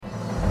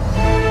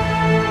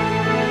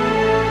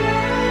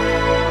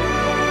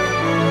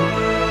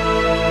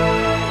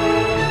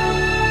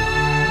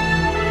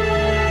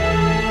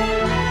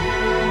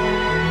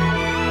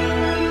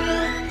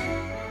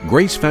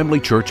Grace Family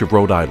Church of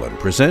Rhode Island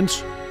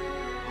presents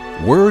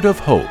Word of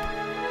Hope,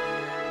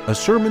 a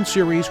sermon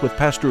series with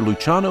Pastor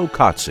Luciano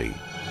Cozzi.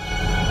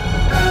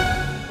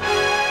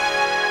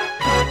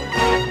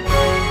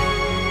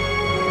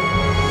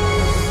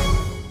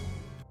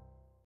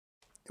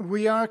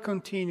 We are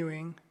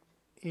continuing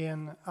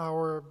in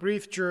our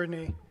brief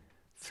journey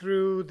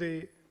through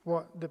the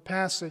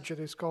passage that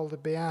is called the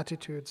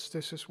Beatitudes.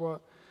 This is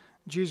what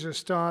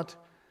Jesus taught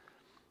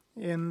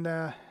in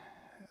the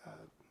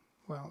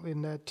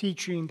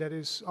teaching that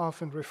is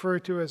often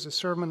referred to as the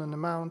Sermon on the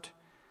Mount.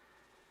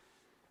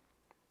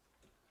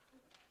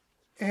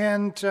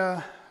 And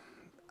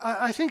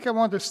I think I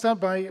want to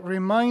start by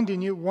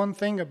reminding you one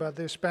thing about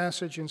this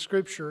passage in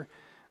Scripture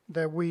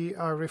that we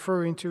are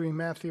referring to in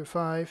Matthew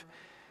 5.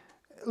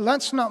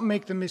 Let's not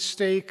make the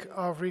mistake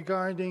of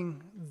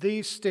regarding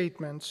these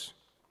statements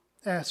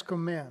as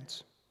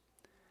commands.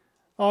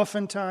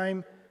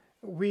 Oftentimes,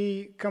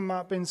 we come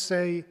up and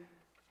say,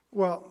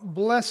 well,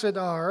 blessed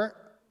are,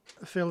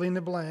 fill in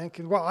the blank,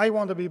 and well, I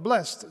want to be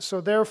blessed, so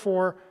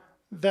therefore,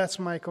 that's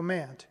my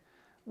command.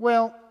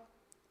 Well,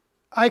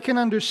 I can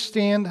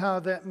understand how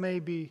that may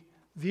be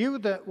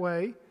viewed that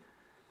way,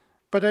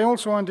 but I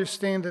also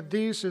understand that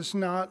this is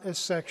not a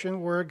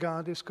section where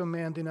God is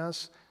commanding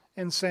us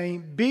and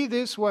saying, be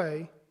this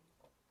way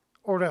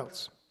or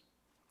else.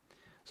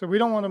 So we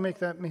don't want to make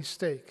that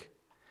mistake.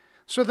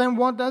 So then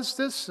what does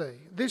this say?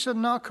 These are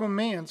not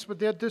commands, but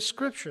they're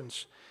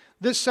descriptions.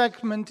 This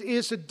segment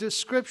is a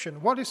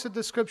description. What is a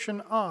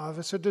description of?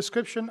 It's a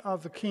description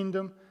of the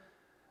kingdom.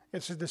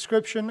 It's a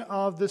description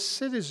of the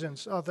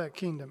citizens of that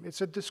kingdom.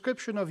 It's a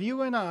description of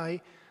you and I,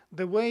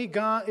 the way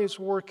God is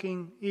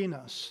working in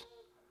us.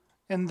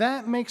 And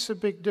that makes a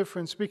big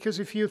difference, because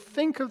if you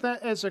think of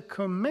that as a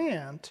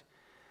command,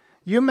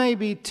 you may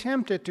be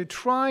tempted to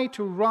try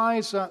to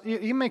rise up.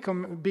 You may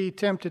be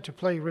tempted to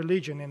play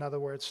religion, in other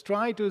words.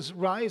 Try to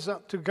rise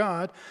up to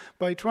God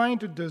by trying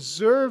to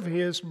deserve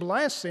His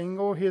blessing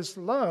or His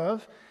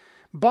love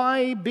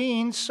by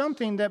being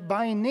something that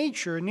by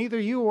nature, neither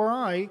you or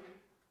I,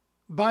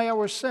 by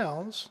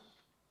ourselves,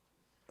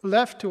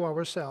 left to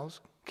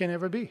ourselves, can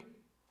ever be.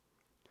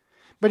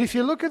 But if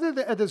you look at it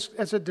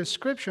as a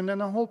description, then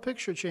the whole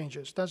picture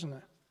changes, doesn't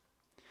it?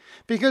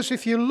 Because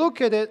if you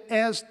look at it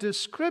as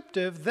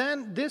descriptive,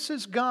 then this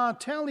is God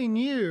telling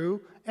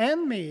you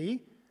and me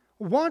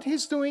what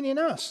He's doing in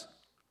us.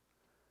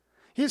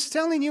 He's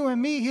telling you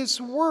and me His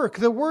work,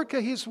 the work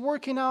that He's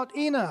working out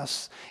in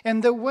us,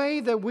 and the way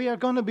that we are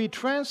going to be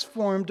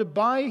transformed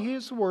by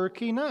His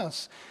work in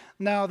us.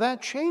 Now that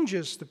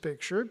changes the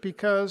picture,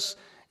 because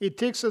it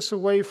takes us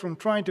away from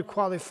trying to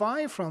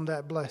qualify from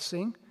that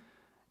blessing.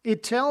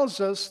 It tells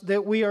us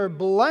that we are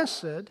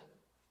blessed,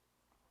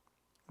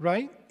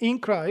 right, in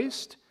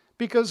Christ,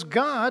 because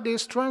God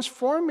is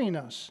transforming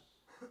us.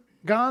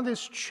 God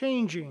is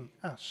changing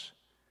us.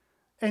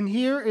 And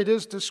here it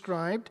is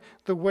described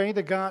the way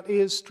that God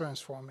is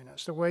transforming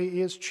us, the way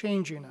He is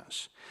changing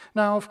us.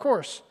 Now, of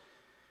course,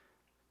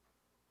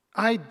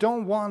 I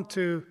don't want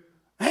to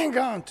hang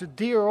on to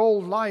dear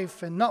old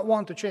life and not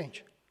want to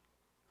change,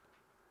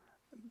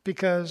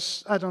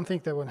 because I don't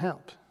think that would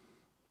help.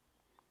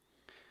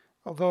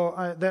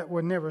 Although that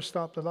would never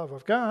stop the love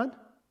of God.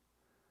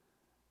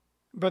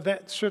 But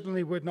that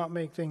certainly would not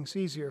make things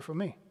easier for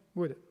me,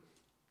 would it?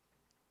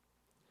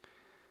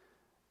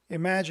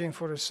 Imagine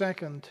for a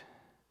second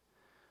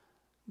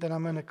that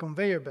I'm in a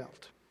conveyor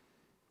belt.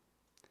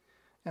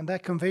 And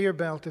that conveyor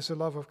belt is the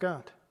love of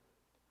God.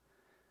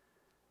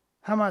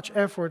 How much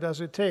effort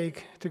does it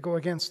take to go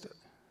against it?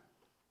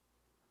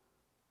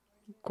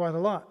 Quite a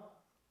lot.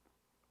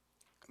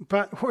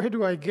 But where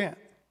do I get?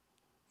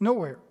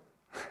 Nowhere.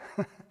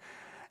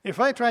 If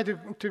I try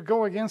to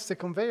go against the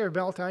conveyor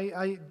belt,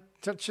 I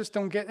just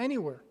don't get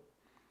anywhere.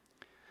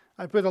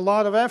 I put a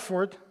lot of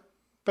effort,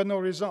 but no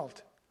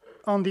result.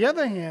 On the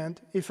other hand,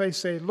 if I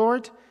say,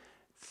 Lord,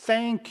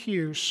 thank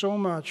you so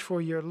much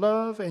for your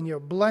love and your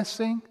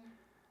blessing,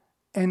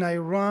 and I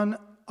run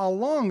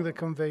along the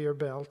conveyor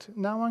belt,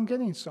 now I'm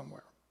getting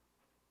somewhere.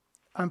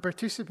 I'm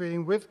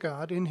participating with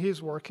God in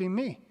His work in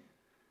me.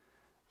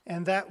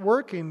 And that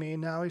work in me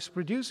now is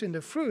producing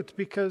the fruit,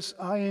 because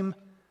I am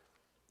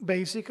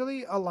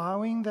basically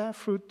allowing that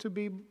fruit to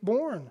be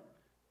born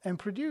and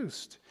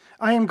produced.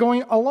 I am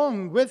going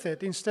along with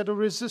it instead of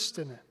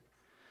resisting it.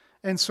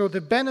 And so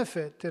the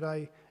benefit that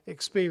I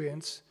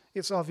experience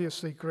is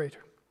obviously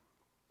greater.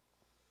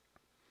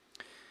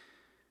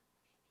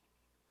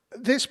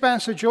 This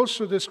passage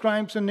also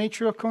describes the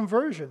nature of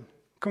conversion.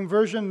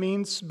 Conversion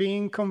means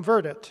being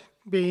converted,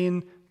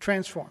 being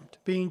transformed,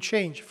 being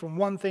changed from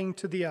one thing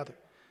to the other.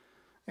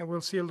 And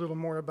we'll see a little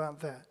more about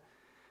that.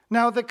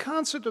 Now, the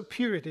concept of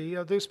purity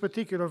of this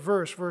particular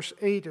verse, verse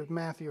 8 of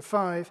Matthew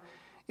 5,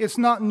 is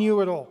not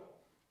new at all.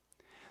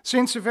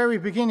 Since the very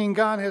beginning,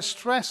 God has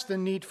stressed the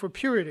need for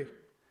purity.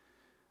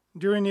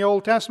 During the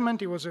Old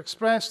Testament, it was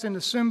expressed in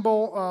the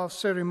symbol of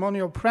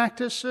ceremonial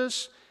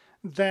practices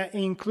that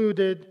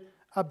included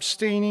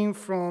abstaining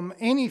from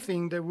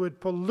anything that would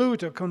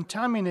pollute or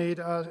contaminate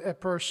a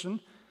person,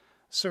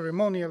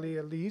 ceremonially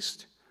at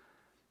least.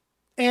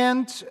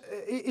 And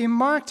it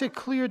marked a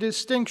clear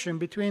distinction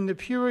between the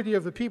purity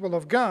of the people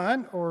of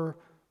God, or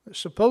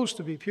supposed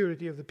to be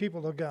purity of the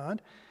people of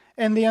God,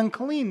 and the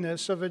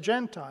uncleanness of the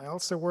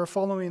Gentiles that were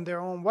following their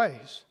own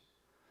ways.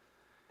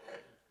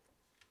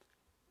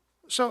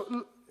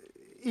 So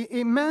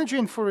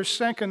imagine for a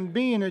second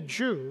being a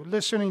Jew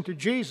listening to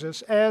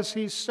Jesus as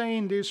he's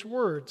saying these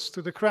words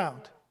to the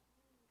crowd.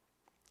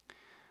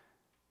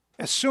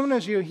 As soon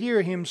as you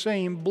hear him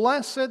saying,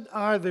 "Blessed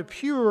are the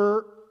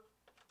pure,"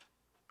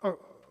 or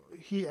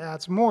he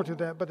adds more to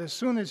that, but as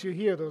soon as you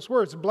hear those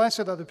words,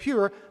 "Blessed are the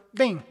pure,"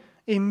 bing,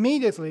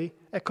 immediately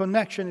a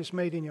connection is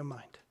made in your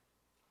mind.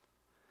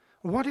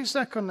 What is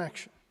that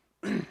connection?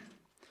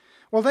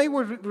 Well, they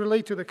would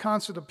relate to the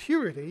concept of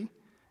purity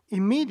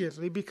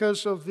immediately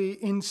because of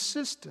the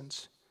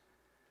insistence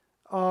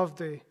of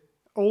the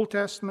Old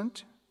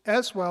Testament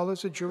as well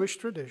as the Jewish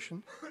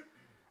tradition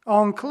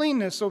on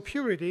cleanness or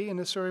purity in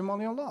the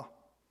ceremonial law.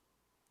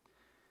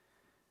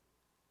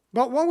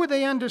 But what would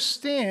they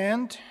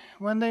understand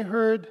when they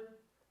heard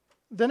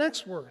the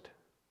next word?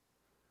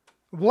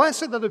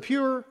 Blessed are the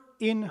pure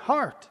in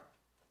heart.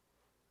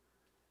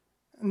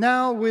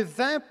 Now, with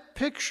that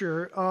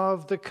picture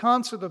of the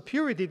concept of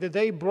purity that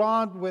they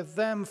brought with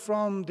them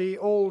from the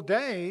old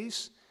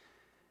days,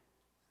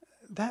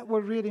 that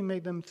would really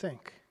make them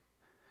think.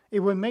 It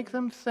would make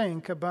them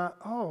think about,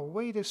 oh,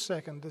 wait a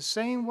second, the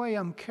same way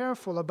I'm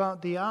careful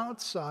about the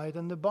outside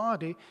and the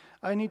body,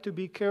 I need to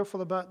be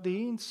careful about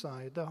the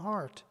inside, the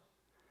heart.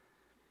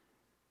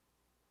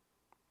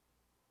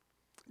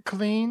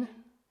 Clean,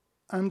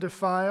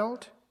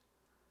 undefiled,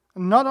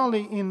 not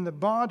only in the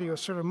body or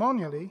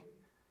ceremonially,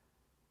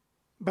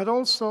 but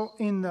also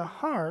in the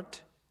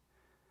heart,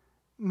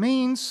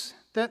 means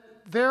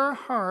that their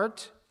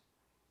heart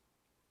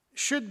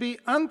should be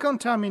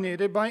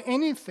uncontaminated by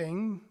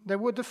anything that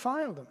would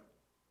defile them.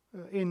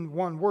 In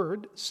one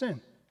word,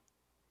 sin.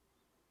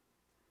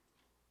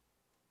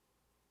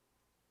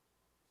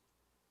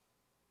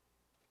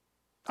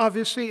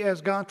 Obviously,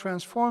 as God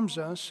transforms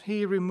us,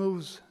 He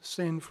removes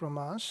sin from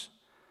us.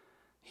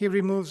 He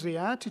removes the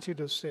attitude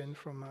of sin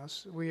from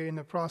us. We are in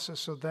the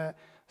process of that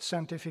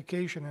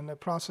sanctification, in the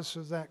process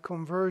of that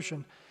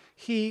conversion.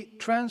 He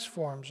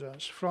transforms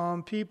us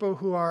from people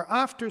who are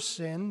after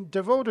sin,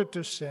 devoted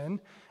to sin,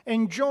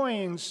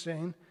 enjoying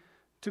sin,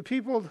 to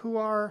people who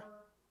are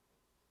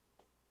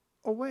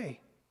away,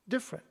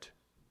 different.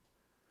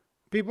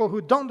 People who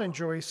don't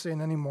enjoy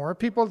sin anymore,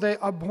 people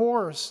that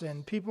abhor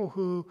sin, people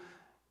who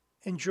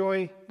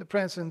enjoy the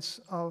presence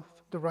of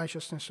the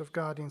righteousness of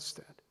God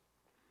instead.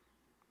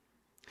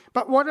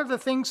 But what are the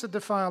things that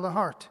defile the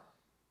heart?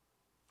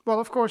 Well,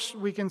 of course,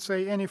 we can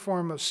say any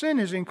form of sin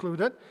is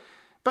included,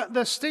 but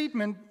the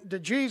statement that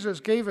Jesus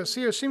gave us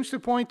here seems to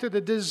point to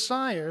the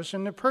desires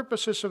and the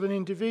purposes of an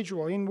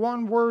individual. In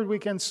one word, we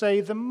can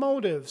say the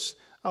motives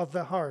of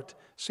the heart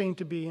seem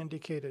to be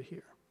indicated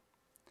here.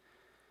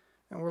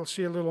 And we'll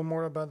see a little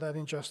more about that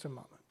in just a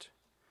moment.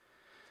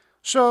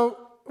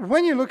 So,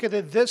 when you look at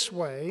it this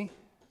way,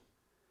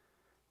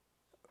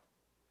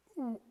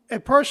 a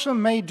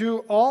person may do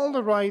all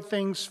the right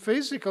things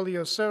physically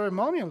or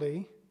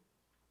ceremonially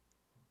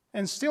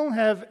and still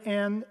have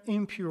an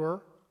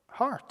impure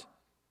heart.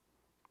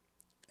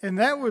 And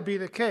that would be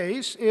the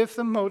case if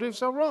the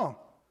motives are wrong.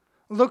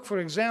 Look, for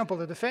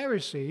example, at the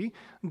Pharisee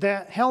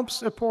that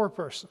helps a poor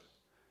person.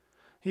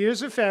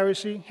 Here's a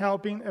Pharisee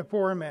helping a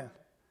poor man.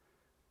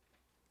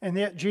 And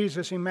yet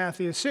Jesus in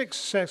Matthew 6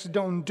 says,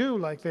 don't do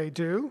like they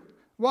do.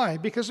 Why?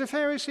 Because the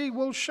Pharisee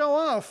will show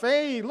off.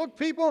 Hey, look,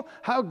 people,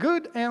 how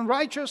good and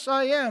righteous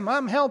I am.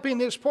 I'm helping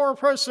this poor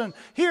person.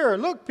 Here,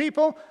 look,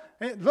 people.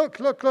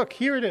 Look,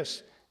 here it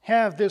is.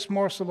 Have this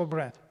morsel of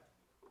bread.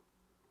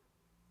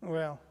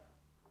 Well,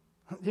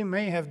 he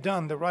may have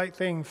done the right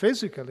thing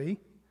physically,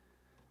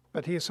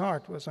 but his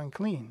heart was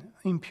unclean,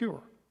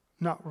 impure,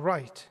 not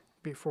right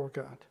before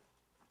God.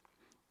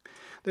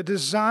 The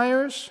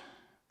desires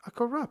are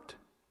corrupt.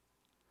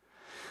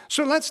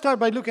 So let's start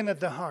by looking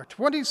at the heart.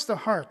 What is the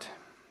heart?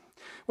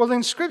 Well,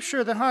 in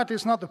Scripture, the heart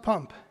is not the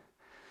pump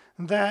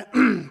that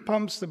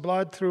pumps the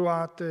blood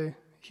throughout the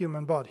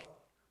human body.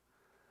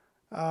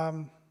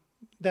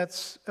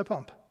 That's a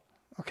pump,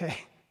 okay?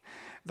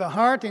 The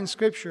heart in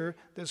Scripture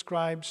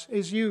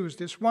is used.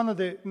 It's one of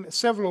the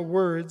several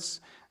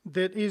words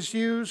that is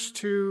used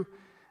to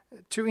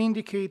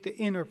indicate the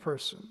inner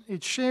person.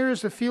 It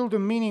shares a field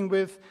of meaning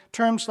with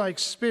terms like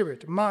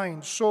spirit,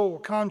 mind, soul,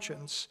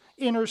 conscience,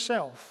 inner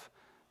self,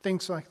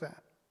 things like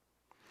that.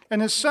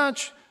 And as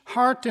such,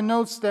 heart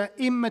denotes the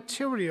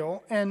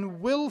immaterial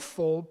and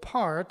willful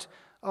part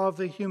of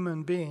the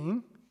human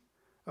being,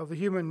 of the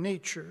human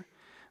nature,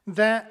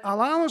 that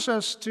allows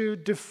us to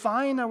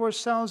define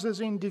ourselves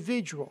as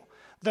individual.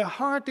 The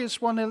heart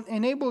is what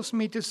enables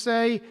me to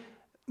say,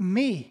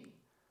 me,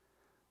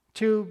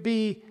 to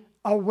be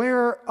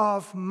aware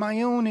of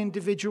my own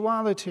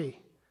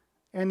individuality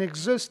and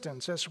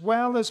existence, as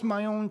well as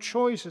my own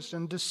choices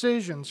and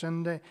decisions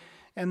and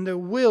the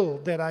will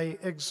that I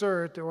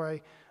exert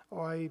or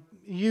I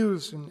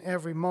use in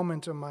every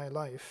moment of my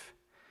life.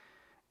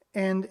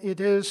 And it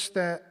is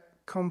that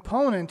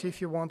component,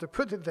 if you want to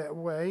put it that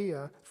way,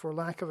 for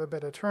lack of a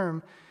better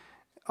term,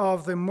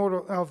 of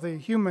the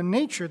human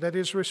nature that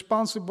is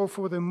responsible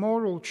for the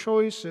moral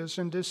choices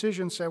and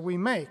decisions that we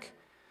make.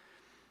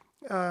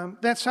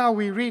 That's how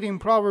we read in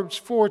Proverbs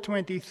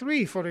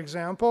 4:23, for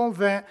example,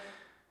 that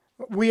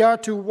we are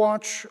to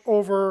watch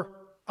over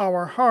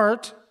our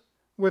heart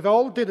with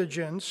all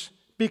diligence,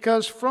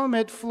 because from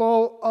it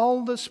flow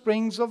all the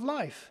springs of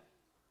life.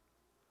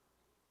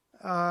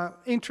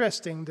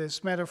 Interesting,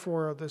 this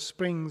metaphor of the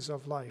springs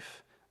of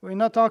life. We're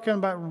not talking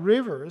about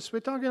rivers, we're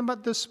talking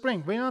about the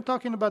spring. We're not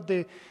talking about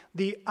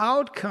the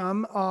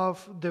outcome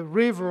of the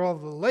river or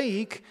the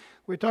lake.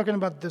 We're talking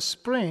about the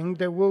spring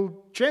that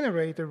will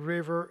generate a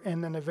river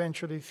and then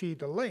eventually feed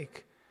the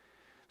lake.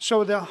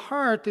 So the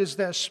heart is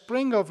that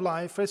spring of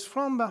life. It's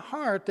from the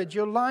heart that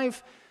your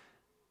life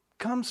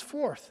comes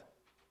forth.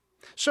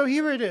 So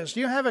here it is.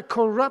 You have a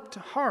corrupt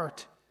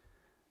heart.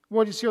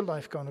 What is your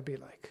life going to be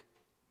like?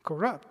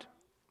 Corrupt.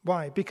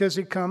 Why? Because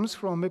it comes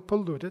from a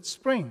polluted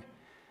spring.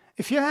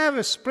 If you have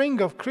a spring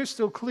of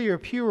crystal clear,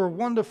 pure,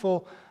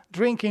 wonderful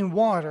drinking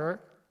water,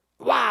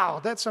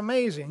 wow, that's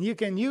amazing. You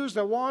can use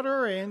the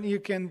water and you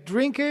can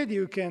drink it.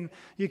 You can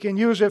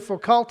use it for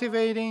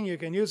cultivating. You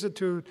can use it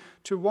to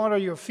water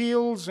your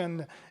fields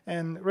and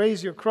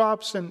raise your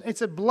crops. And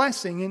it's a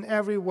blessing in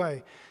every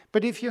way.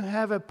 But if you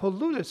have a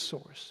polluted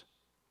source,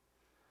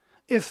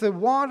 if the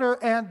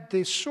water at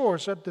the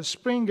source, at the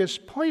spring, is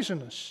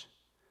poisonous,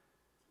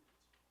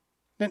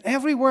 then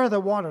everywhere the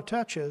water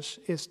touches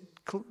is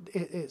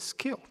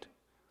killed.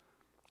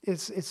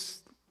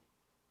 It's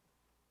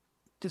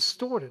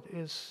distorted,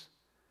 is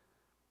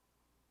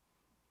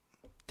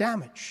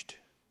damaged,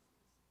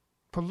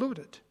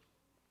 polluted.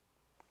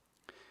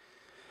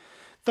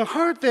 The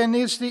heart then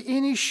is the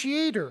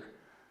initiator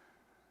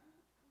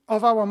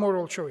of our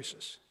moral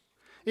choices.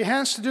 It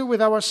has to do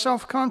with our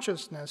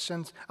self-consciousness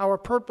and our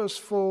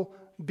purposeful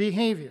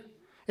behavior.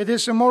 It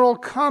is a moral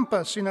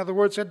compass, in other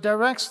words, that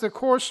directs the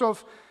course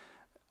of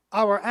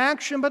our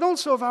action, but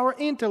also of our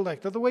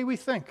intellect, of the way we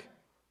think.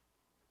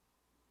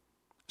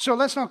 So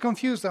let's not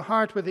confuse the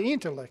heart with the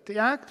intellect.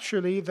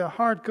 Actually, the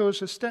heart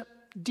goes a step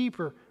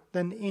deeper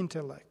than the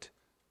intellect,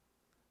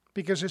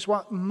 because it's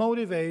what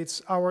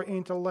motivates our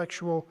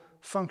intellectual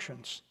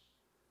functions.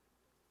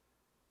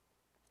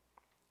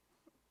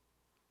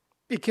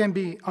 It can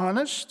be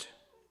honest.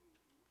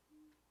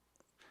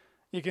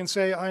 You can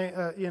say,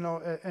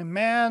 a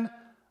man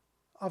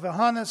of a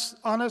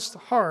honest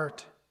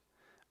heart,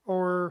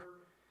 or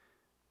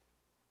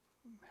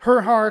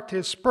her heart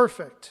is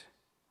perfect,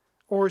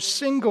 or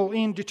single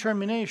in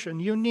determination,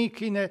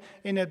 unique in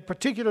a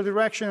particular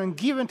direction and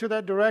given to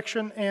that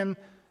direction and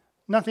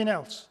nothing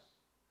else.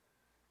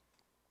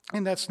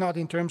 And that's not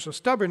in terms of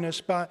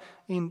stubbornness, but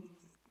in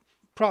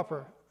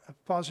proper,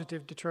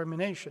 positive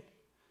determination.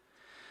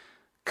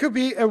 Could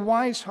be a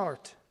wise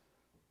heart.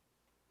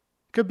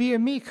 Could be a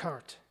meek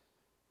heart.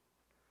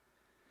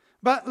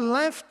 But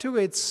left to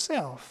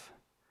itself,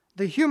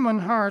 the human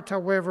heart,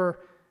 however,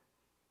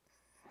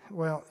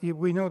 well,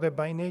 we know that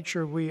by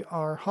nature we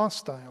are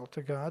hostile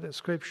to God, as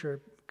Scripture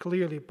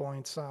clearly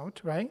points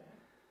out, right?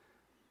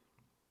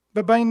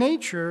 But by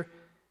nature,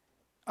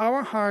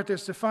 our heart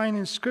is defined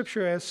in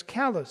Scripture as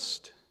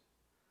calloused,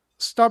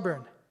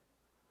 stubborn,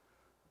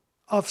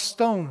 of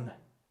stone.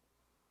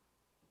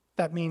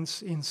 That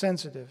means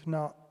insensitive,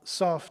 not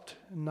soft,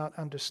 not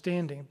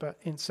understanding, but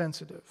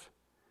insensitive.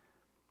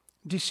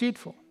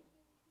 Deceitful,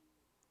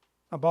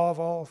 above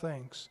all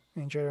things,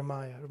 in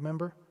Jeremiah,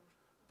 remember?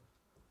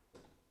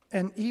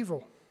 And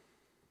evil.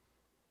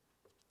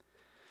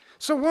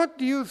 So what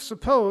do you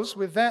suppose,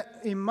 with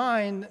that in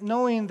mind,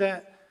 knowing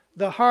that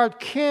the heart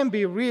can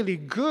be really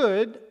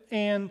good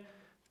and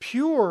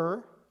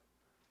pure,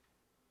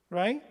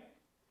 right?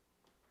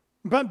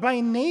 But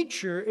by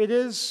nature it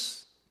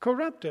is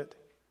corrupted.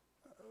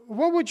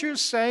 What would you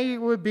say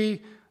would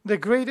be the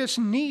greatest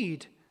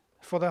need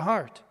for the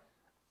heart?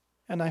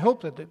 And I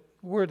hope that the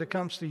word that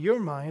comes to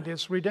your mind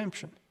is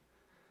redemption.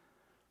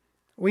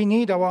 We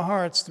need our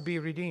hearts to be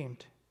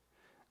redeemed.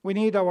 We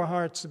need our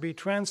hearts to be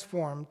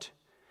transformed.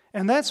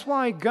 And that's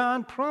why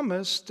God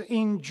promised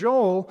in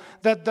Joel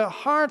that the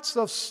hearts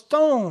of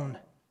stone,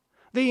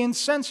 the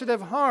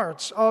insensitive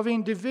hearts of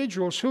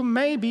individuals who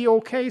may be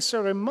okay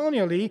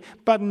ceremonially,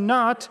 but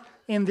not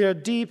in their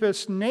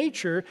deepest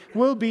nature,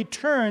 will be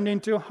turned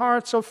into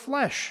hearts of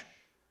flesh.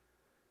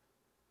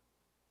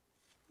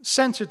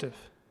 Sensitive,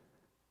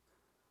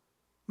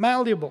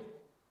 malleable,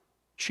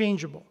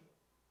 changeable.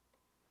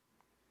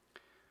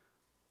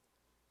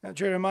 Now,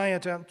 Jeremiah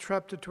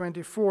chapter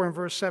 24 and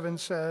verse 7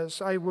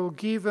 says, I will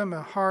give them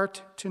a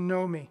heart to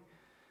know me,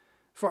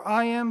 for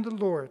I am the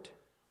Lord,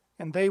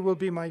 and they will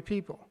be my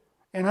people.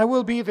 And I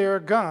will be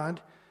their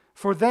God,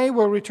 for they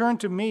will return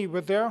to me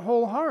with their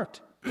whole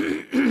heart.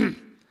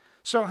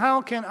 So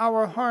how can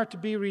our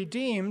heart be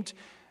redeemed?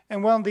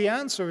 And well, the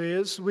answer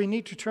is we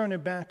need to turn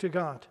it back to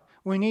God.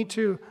 We need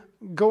to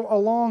go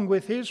along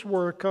with His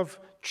work of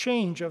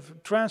change,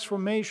 of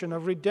transformation,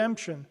 of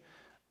redemption,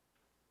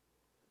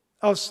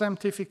 of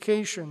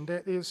sanctification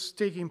that is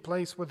taking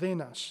place within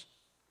us.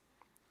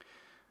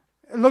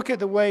 Look at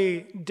the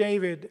way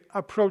David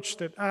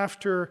approached it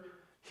after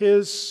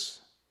his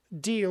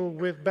deal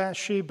with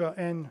Bathsheba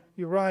and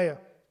Uriah.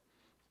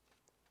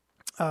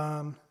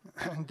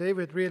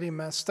 David really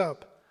messed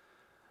up.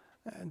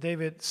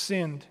 David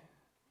sinned,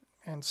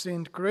 and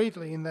sinned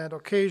greatly in that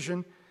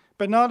occasion.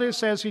 But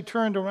notice as he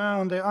turned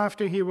around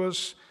after he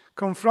was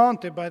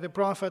confronted by the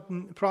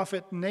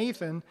prophet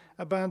Nathan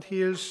about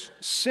his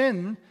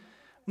sin,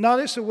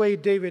 notice the way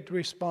David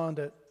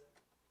responded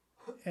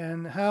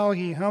and how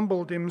he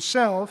humbled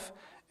himself.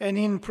 And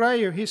in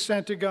prayer he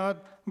said to God,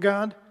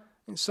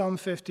 in Psalm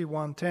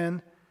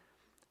 51:10,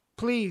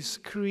 please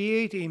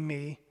create in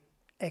me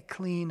a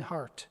clean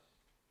heart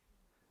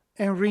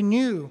and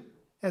renew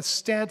a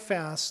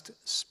steadfast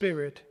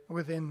spirit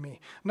within me.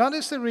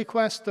 Notice the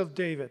request of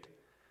David.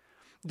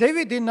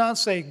 David did not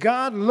say,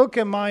 God, look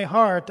at my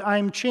heart.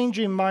 I'm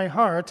changing my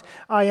heart.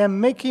 I am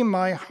making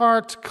my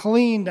heart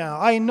clean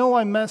now. I know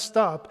I messed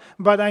up,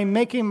 but I'm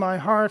making my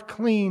heart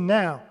clean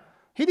now.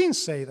 He didn't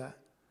say that.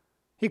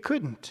 He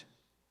couldn't.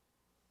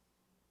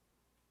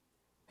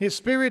 His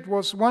spirit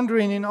was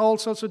wandering in all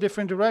sorts of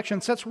different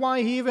directions. That's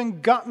why he even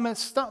got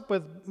messed up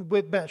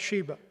with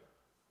Bathsheba.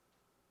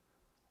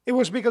 It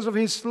was because of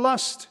his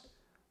lust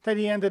that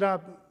he ended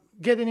up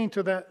getting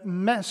into that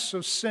mess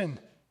of sin.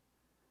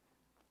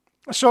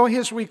 So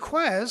his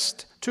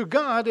request to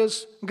God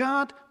is,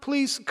 God,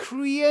 please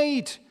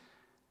create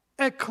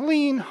a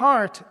clean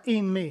heart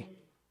in me.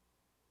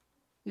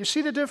 You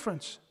see the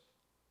difference?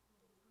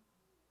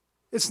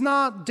 It's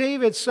not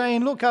David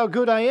saying, look how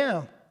good I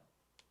am.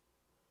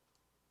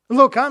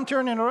 Look, I'm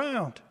turning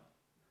around.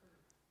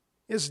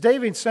 It's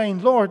David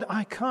saying, Lord,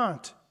 I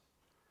can't.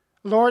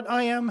 Lord,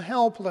 I am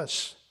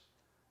helpless,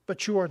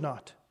 but you are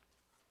not.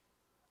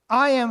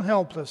 I am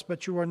helpless,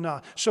 but you are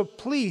not. So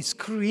please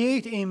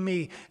create in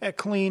me a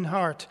clean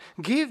heart.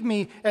 Give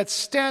me a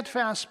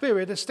steadfast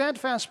spirit. A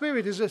steadfast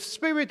spirit is a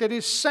spirit that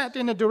is set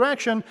in a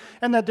direction,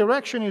 and that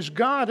direction is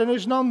God, and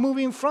is not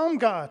moving from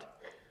God.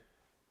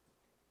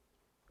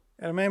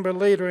 I remember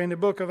later in the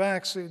book of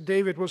Acts,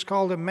 David was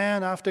called a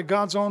man after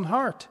God's own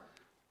heart.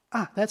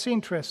 That's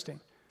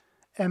interesting.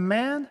 A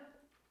man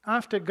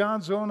after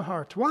God's own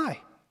heart.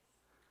 Why?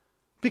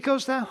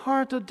 Because the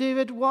heart of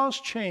David was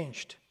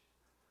changed.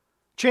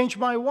 Changed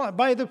by what?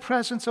 By the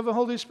presence of the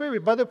Holy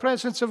Spirit, by the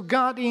presence of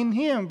God in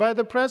him, by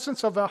the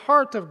presence of the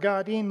heart of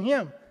God in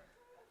him.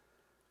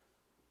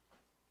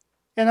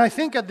 And I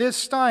think at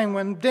this time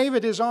when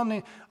David is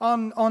on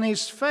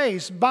his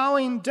face,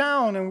 bowing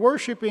down and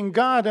worshiping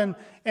God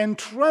and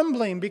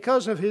trembling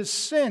because of his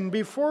sin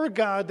before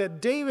God,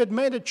 that David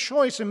made a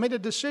choice and made a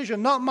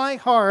decision, not my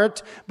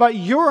heart, but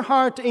your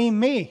heart in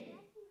me.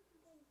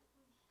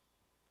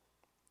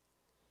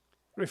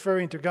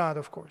 Referring to God,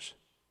 of course.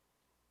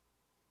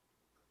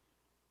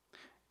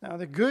 Now,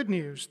 the good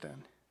news,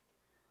 then,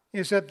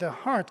 is that the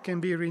heart can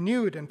be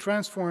renewed and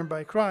transformed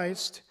by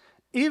Christ,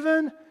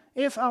 even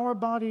if our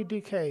body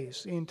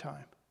decays in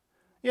time.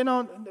 You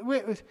know,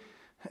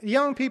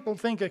 young people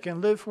think they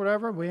can live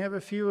forever. We have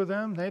a few of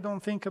them. They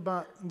don't think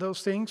about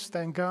those things,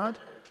 thank God,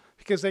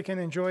 because they can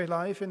enjoy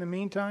life in the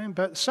meantime.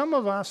 But some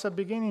of us are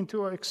beginning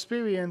to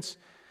experience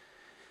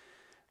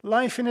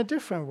life in a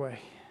different way.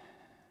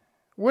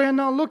 We're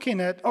not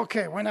looking at,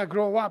 okay, when I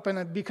grow up and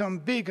I become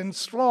big and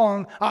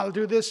strong, I'll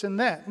do this and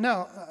that.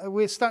 No,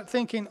 we start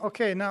thinking,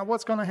 okay, now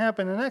what's going to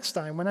happen the next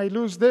time when I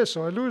lose this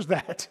or I lose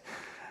that?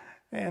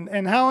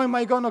 And how am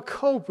I going to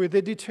cope with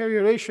the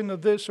deterioration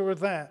of this or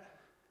that?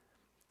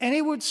 And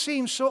it would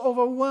seem so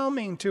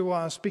overwhelming to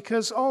us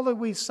because all that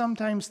we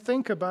sometimes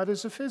think about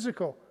is the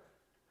physical.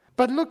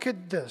 But look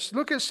at this.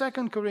 Look at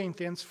 2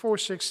 Corinthians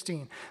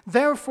 4:16.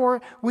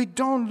 Therefore, we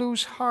don't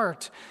lose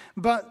heart,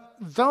 but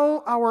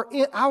though our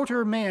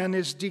outer man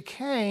is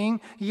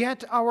decaying,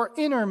 yet our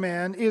inner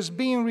man is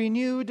being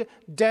renewed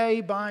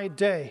day by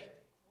day.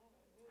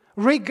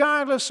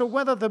 Regardless of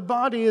whether the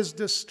body is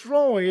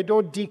destroyed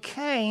or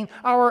decaying,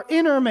 our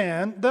inner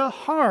man, the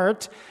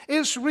heart,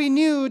 is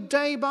renewed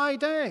day by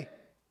day.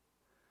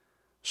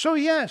 So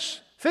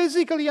yes,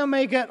 physically I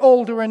may get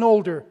older and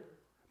older,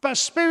 but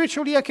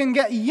spiritually I can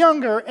get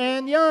younger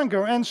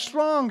and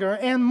stronger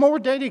and more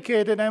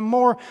dedicated and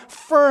more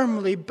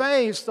firmly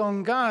based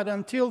on God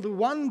until the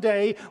one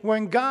day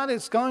when God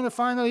is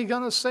finally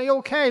going to say,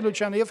 okay,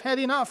 Luciano, you've had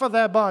enough of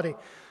that body.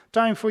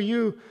 Time for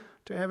you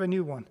to have a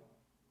new one.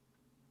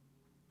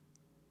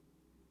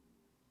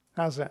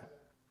 How's that?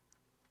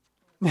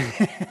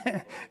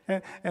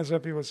 And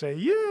some people say,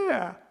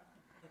 yeah.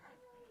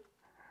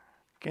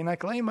 Can I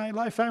claim my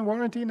lifetime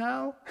warranty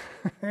now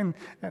and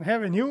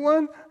have a new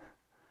one?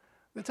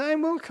 The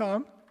time will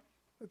come.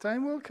 The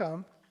time will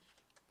come.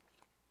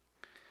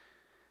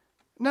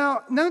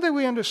 Now that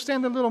we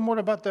understand a little more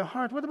about the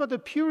heart, what about the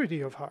purity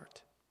of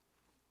heart?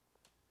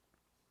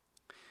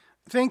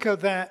 Think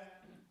of that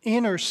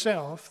inner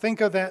self.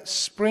 Think of that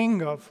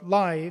spring of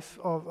life,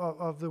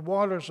 of the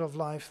waters of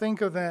life.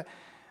 Think of that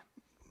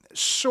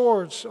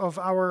source of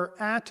our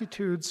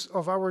attitudes,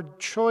 of our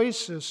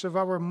choices, of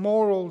our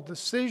moral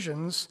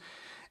decisions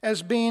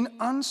as being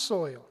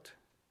unsoiled,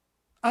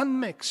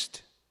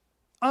 unmixed,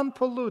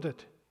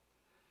 unpolluted,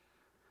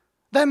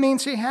 That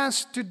means it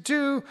has to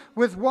do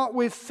with what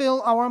we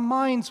fill our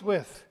minds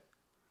with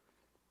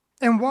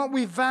and what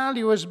we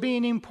value as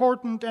being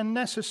important and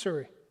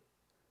necessary.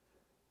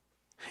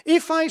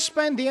 If I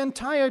spend the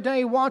entire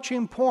day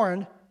watching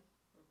porn,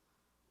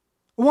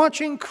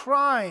 watching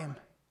crime,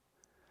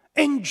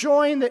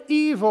 enjoying the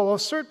evil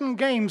of certain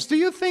games, do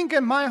you think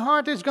that my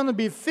heart is going to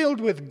be filled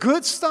with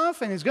good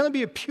stuff and it's going to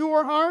be a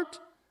pure heart?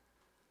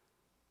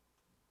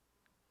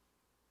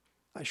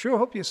 I sure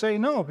hope you say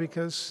no,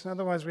 because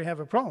otherwise we have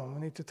a problem.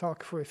 We need to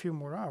talk for a few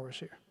more hours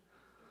here.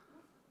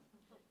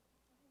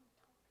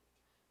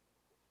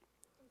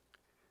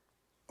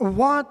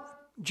 What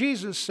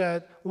Jesus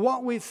said,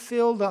 what we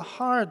fill the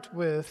heart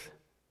with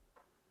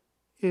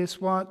is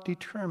what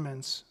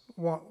determines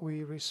what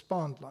we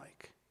respond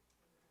like.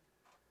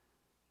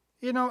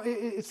 You know,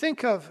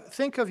 think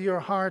of your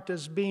heart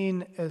as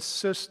being a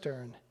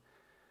cistern.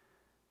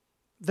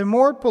 The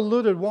more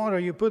polluted water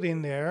you put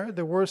in there,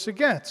 the worse it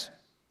gets.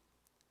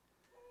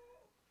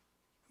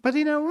 But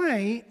in a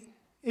way,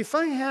 if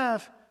I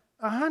have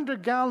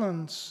 100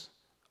 gallons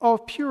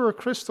of pure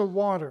crystal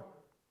water,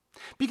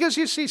 because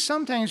you see,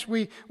 sometimes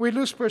we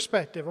lose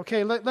perspective.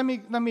 Okay, let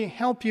me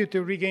help you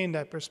to regain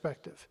that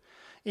perspective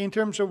in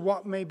terms of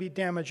what may be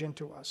damaging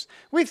to us.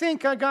 We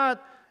think I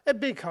got a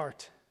big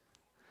heart.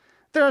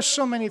 There are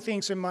so many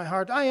things in my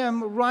heart. I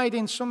am right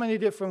in so many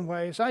different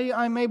ways.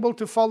 I'm able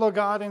to follow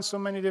God in so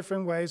many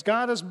different ways.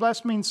 God has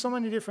blessed me in so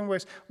many different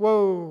ways.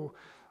 Whoa,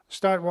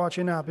 start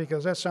watching out,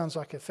 because that sounds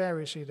like a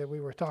Pharisee that we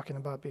were talking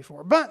about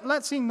before. But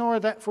let's ignore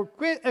that for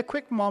a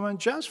quick moment,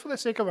 just for the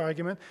sake of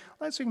argument.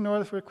 Let's ignore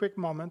it for a quick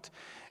moment.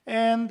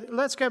 And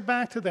let's get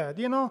back to that.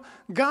 You know,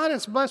 God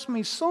has blessed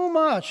me so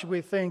much, we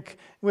think,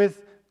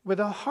 with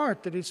a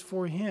heart that is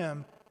for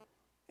Him.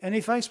 And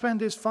if I spend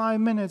these 5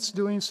 minutes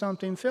doing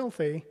something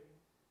filthy,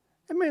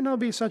 it may not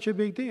be such a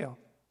big deal.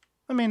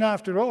 I mean,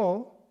 after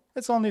all,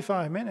 it's only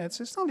 5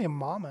 minutes. It's only a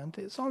moment.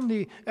 It's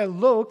only a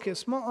look.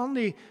 It's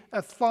only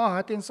a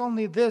thought. It's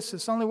only this.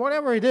 It's only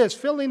whatever it is.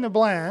 Fill in the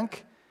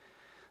blank.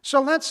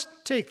 So let's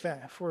take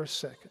that for a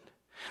second.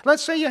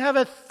 Let's say you have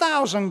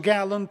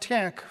 1,000-gallon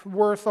tank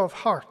worth of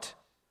heart.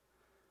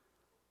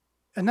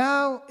 And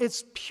now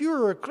it's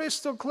pure,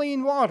 crystal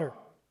clean water.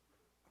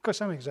 Of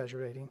course, I'm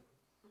exaggerating.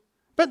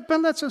 But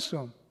let's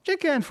assume.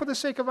 Again, for the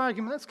sake of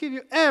argument, let's give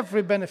you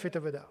every benefit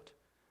of a doubt.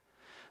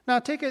 Now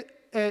take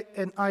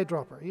an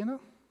eyedropper, you know?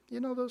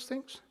 You know those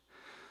things?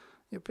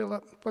 You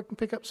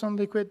pick up some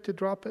liquid to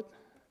drop it.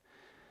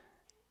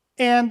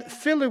 And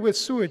fill it with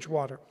sewage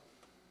water.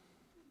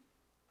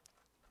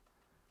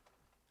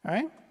 All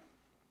right?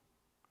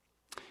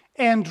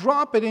 And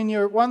drop it in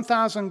your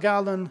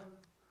 1,000-gallon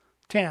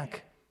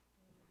tank.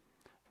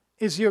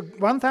 Is your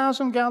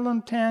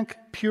 1,000-gallon tank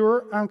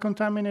pure,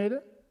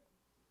 uncontaminated?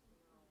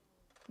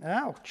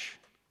 Ouch.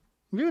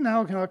 You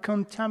now have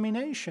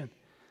contamination.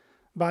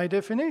 By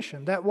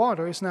definition, that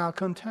water is now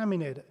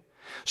contaminated.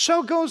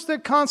 So goes the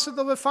concept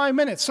of the 5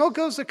 minutes. So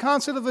goes the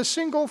concept of a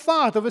single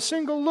thought, of a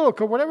single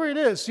look, or whatever it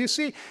is. You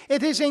see,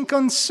 it is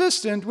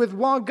inconsistent with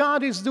what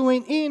God is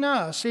doing in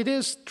us. It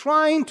is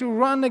trying to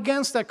run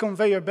against that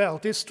conveyor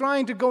belt. It's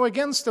trying to go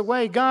against the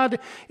way God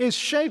is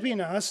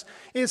shaping us.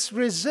 It's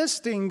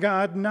resisting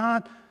God,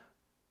 not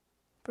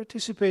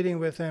participating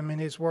with Him in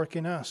His work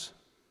in us.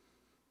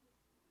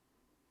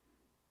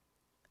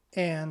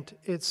 And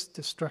it's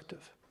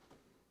destructive.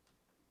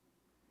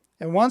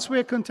 And once we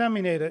are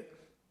contaminated,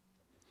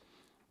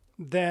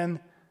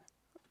 then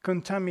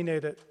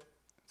contaminated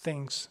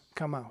things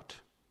come out.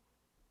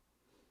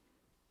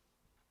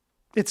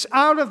 It's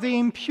out of the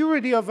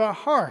impurity of our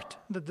heart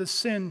that the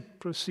sin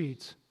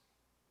proceeds.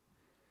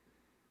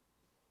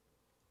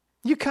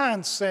 You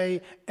can't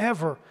say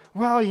ever,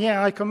 well,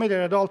 yeah, I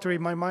committed adultery,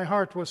 my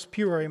heart was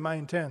pure in my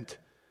intent.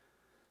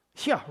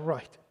 Yeah,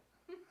 right.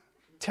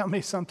 Tell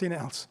me something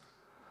else.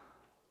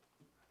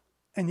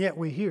 And yet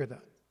we hear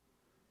that.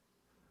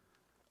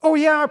 Oh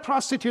yeah, I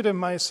prostituted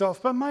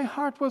myself, but my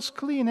heart was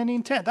clean and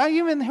intent. I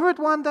even heard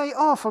one day,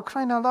 for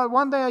crying out loud,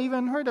 one day I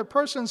even heard a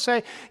person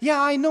say,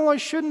 yeah, I know I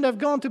shouldn't have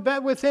gone to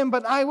bed with him,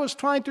 but I was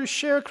trying to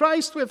share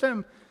Christ with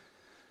him.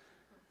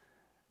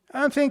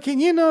 I'm thinking,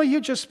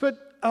 you just put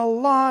a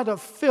lot of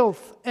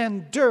filth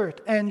and dirt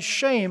and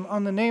shame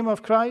on the name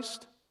of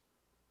Christ.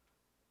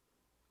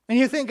 And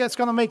you think that's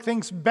going to make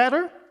things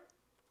better?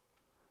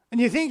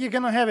 And you think you're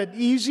going to have it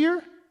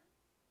easier?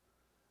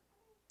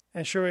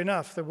 And sure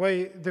enough, the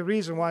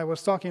reason why I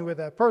was talking with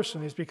that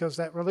person is because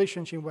that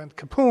relationship went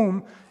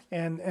kaboom,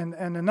 and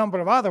a number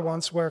of other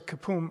ones were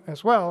kaboom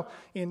as well,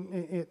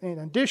 in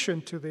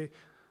addition to the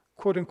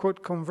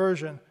quote-unquote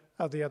conversion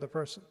of the other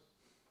person.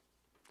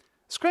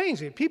 It's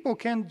crazy. People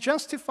can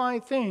justify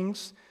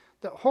things,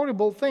 the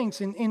horrible things,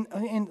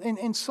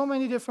 in so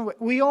many different ways.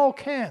 We all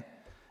can.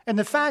 And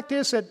the fact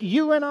is that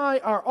you and I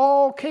are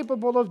all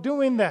capable of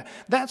doing that.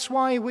 That's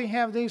why we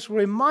have these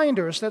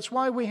reminders. That's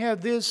why we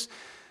have these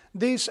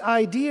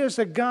ideas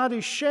that God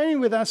is sharing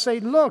with us. Say,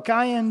 look,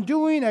 I am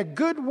doing a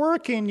good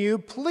work in you.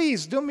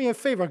 Please do me a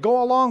favor.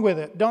 Go along with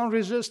it. Don't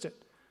resist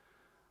it.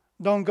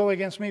 Don't go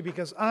against me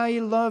because I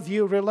love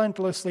you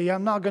relentlessly.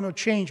 I'm not going to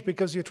change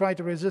because you try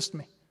to resist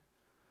me.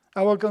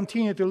 I will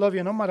continue to love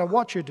you no matter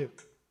what you do.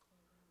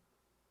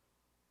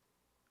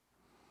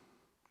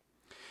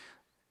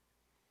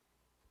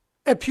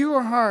 A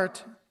pure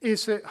heart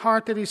is a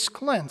heart that is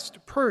cleansed,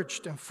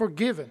 purged, and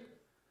forgiven.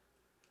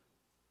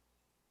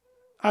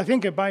 I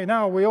think by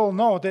now we all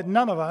know that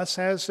none of us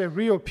has a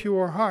real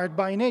pure heart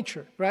by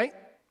nature, right?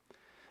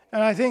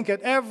 And I think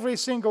that every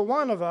single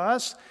one of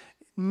us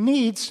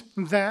needs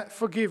that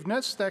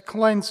forgiveness, that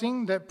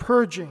cleansing, that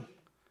purging.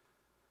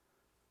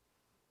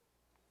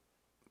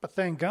 But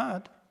thank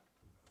God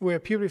we are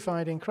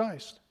purified in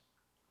Christ.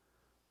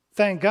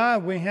 Thank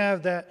God we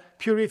have that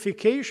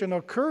purification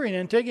occurring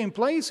and taking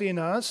place in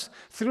us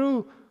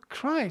through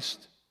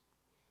Christ,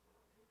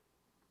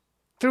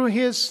 through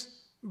His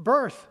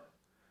birth,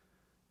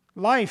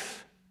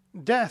 life,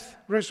 death,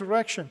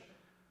 resurrection.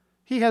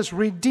 He has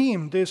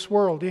redeemed this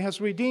world. He has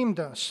redeemed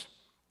us.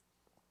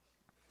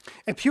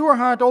 A pure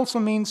heart also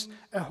means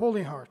a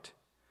holy heart,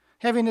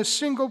 having a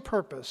single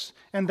purpose,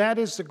 and that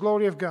is the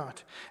glory of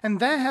God.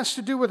 And that has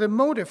to do with the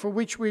motive for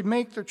which we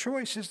make the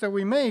choices that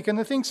we make and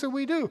the things that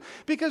we do.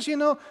 Because,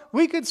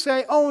 we could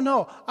say, oh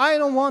no, I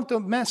don't want to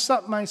mess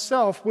up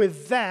myself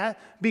with that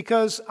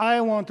because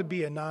I want to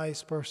be a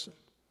nice person.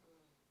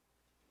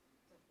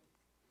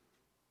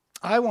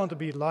 I want to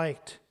be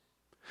liked.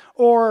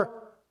 Or,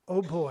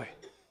 oh boy,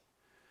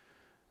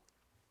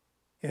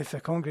 if the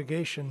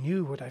congregation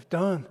knew what I've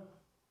done,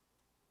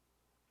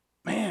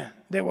 man,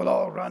 they will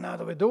all run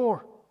out of the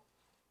door.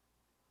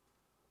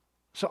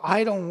 So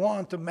I don't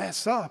want to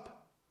mess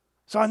up.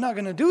 So I'm not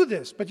going to do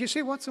this. But you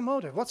see, what's the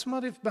motive? What's the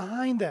motive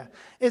behind that?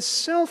 It's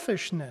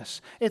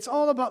selfishness. It's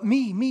all about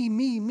me, me,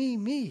 me, me,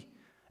 me.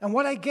 And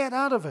what I get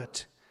out of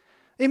it.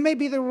 It may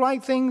be the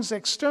right things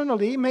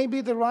externally. It may be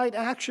the right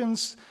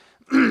actions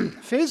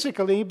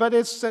physically. But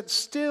it's that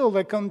still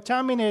the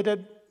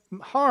contaminated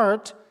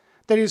heart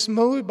that is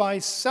moved by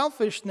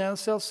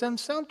selfishness,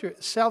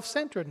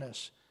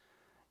 self-centeredness.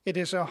 It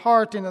is a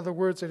heart, in other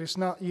words, that is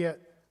not yet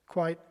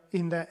quite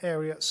in that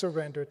area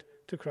surrendered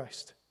to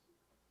Christ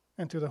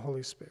and to the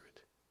Holy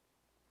Spirit.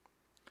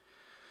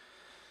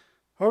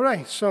 All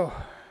right, so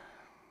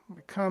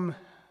we come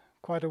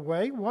quite a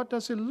way. What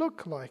does it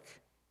look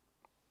like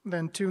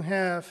then to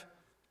have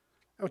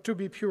or to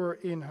be pure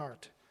in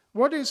heart?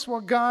 What is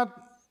what God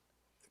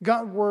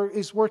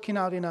is working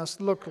out in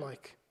us look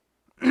like?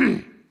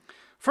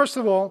 First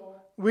of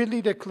all, we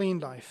lead a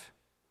clean life.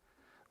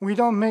 We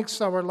don't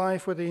mix our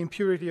life with the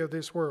impurity of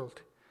this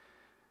world.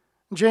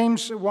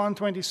 James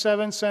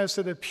 1:27 says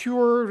that a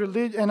pure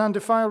and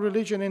undefiled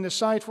religion in the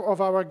sight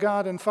of our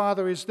God and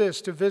Father is this,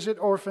 to visit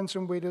orphans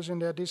and widows in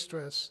their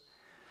distress,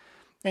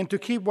 and to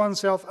keep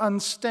oneself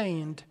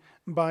unstained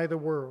by the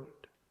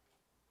world.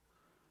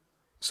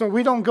 So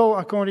we don't go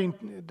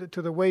according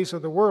to the ways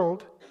of the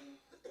world,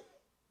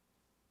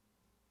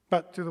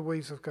 but to the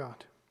ways of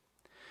God.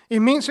 It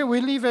means that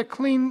we live a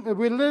clean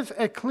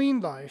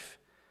life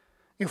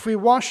if we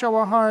wash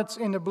our hearts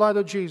in the blood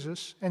of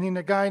Jesus and in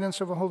the guidance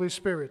of the Holy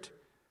Spirit.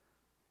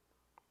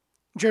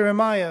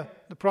 Jeremiah,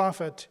 the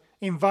prophet,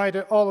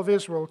 invited all of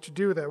Israel to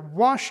do that.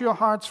 Wash your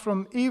hearts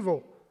from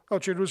evil, O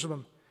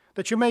Jerusalem,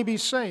 that you may be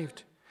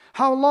saved.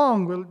 How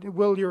long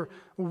will your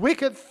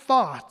wicked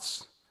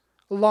thoughts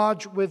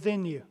lodge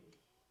within you?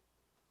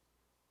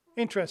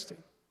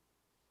 Interesting,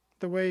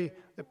 the way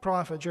the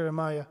prophet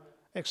Jeremiah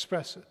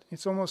expressed it.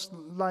 It's almost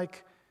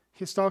like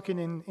he's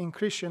talking in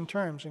Christian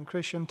terms, in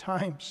Christian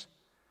times.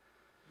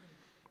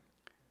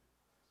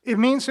 It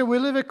means that we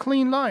live a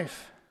clean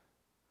life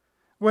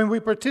when we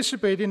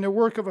participate in the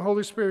work of the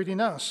Holy Spirit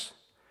in us.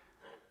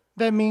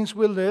 That means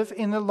we live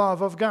in the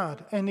love of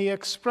God and the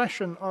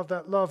expression of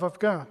that love of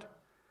God.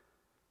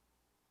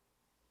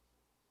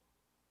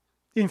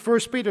 In 1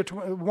 Peter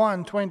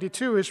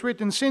 1:22 is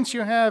written, since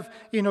you have,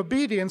 in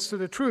obedience to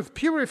the truth,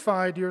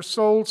 purified your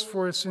souls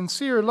for a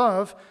sincere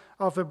love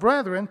of the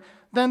brethren,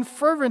 then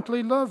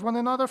fervently love one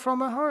another from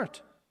the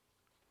heart.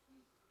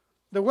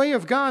 The way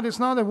of God is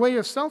not a way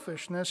of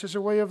selfishness, it's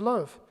a way of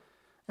love.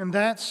 And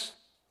that's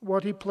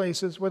what He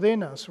places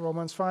within us.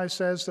 Romans 5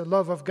 says the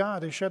love of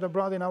God is shed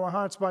abroad in our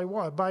hearts by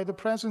what? By the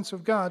presence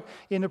of God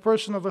in the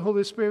person of the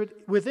Holy Spirit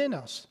within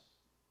us.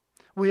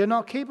 We are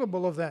not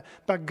capable of that,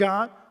 but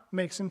God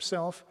makes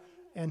Himself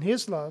and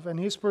His love and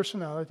His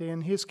personality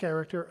and His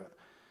character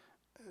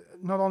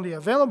not only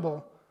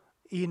available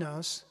in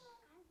us,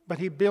 but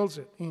He builds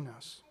it in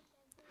us.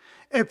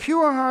 A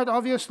pure heart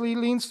obviously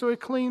leads to a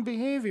clean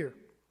behavior.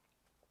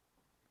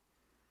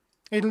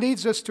 It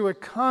leads us to a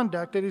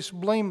conduct that is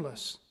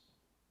blameless.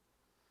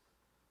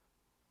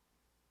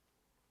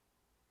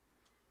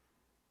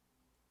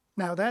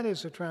 Now that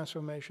is a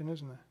transformation,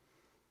 isn't it?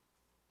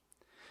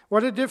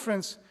 What a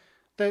difference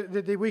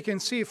that we can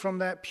see from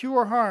that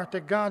pure heart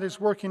that God is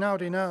working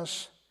out in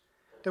us,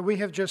 that we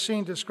have just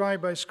seen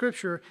described by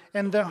Scripture,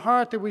 and the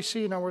heart that we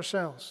see in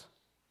ourselves.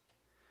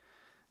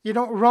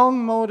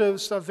 Wrong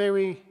motives are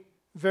very,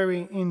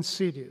 very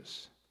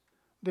insidious.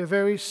 They're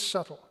very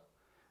subtle.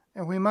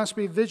 And we must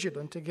be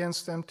vigilant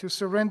against them to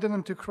surrender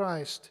them to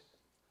Christ.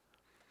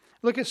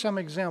 Look at some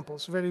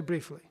examples very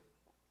briefly.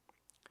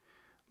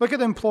 Look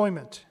at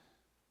employment.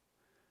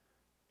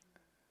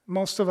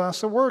 Most of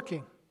us are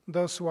working.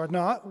 Those who are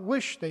not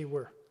wish they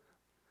were.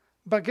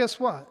 But guess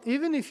what?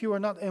 Even if you are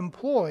not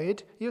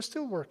employed, you're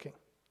still working.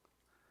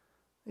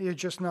 You're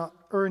just not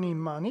earning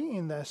money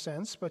in that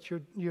sense, but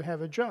you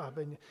have a job,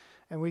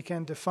 and we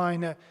can define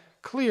that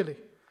clearly.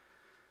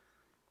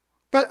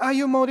 But are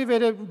you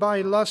motivated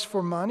by lust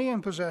for money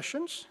and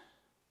possessions,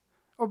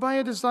 or by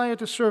a desire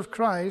to serve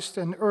Christ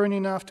and earn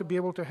enough to be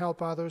able to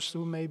help others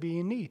who may be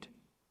in need?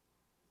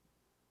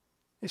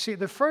 You see,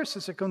 the first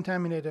is a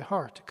contaminated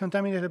heart.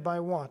 Contaminated by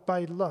what?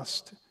 By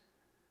lust.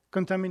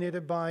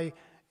 Contaminated by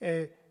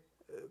a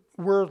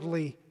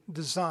worldly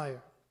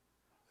desire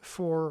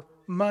for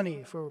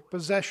money, for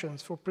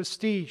possessions, for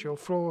prestige, or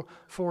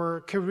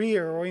for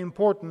career or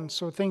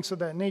importance or things of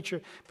that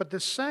nature. But the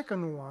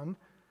second one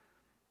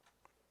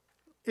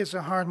is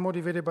a heart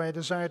motivated by a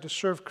desire to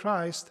serve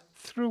Christ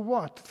through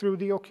what? Through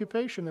the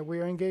occupation that we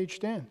are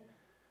engaged in.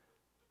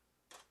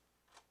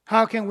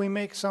 How can we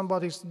make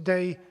somebody's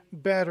day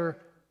better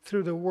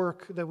through the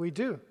work that we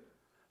do?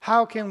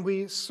 How can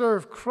we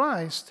serve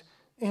Christ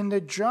in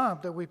the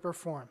job that we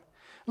perform?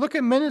 Look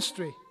at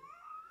ministry.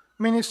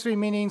 Ministry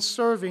meaning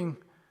serving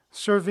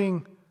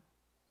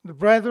the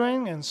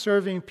brethren and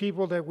serving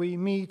people that we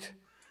meet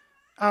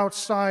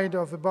outside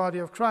of the body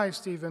of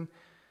Christ even,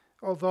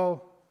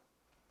 although,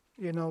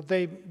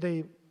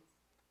 they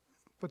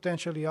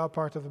potentially are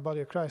part of the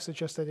body of Christ. It's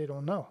just that they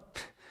don't know.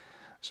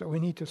 So we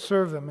need to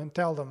serve them and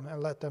tell them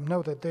and let them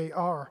know that they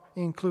are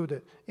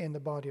included in the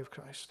body of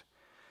Christ.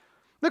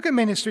 Look at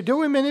ministry. Do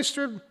we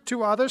minister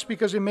to others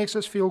because it makes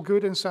us feel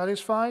good and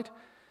satisfied?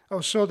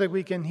 Or so that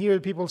we can hear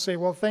people say,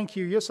 well, thank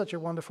you, you're such a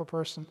wonderful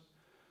person.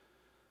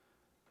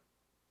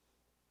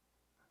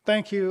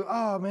 Thank you.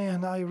 Oh,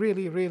 man, I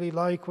really, really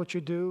like what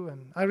you do.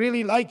 And I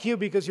really like you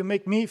because you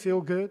make me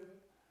feel good.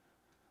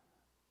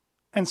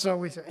 And so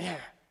we say, yeah,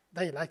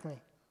 they like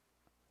me.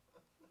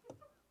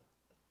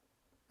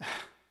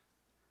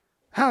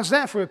 How's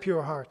that for a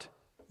pure heart?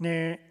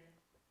 Nah.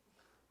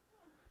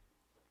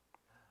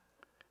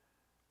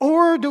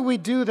 Or do we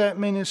do that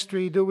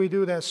ministry, do we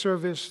do that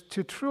service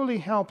to truly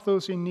help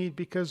those in need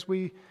because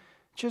we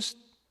just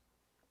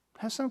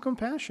have some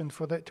compassion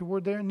for that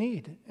toward their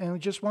need and we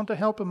just want to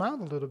help them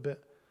out a little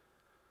bit?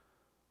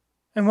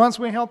 And once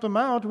we help them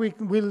out, we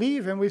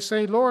leave and we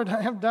say, Lord,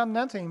 I have done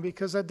nothing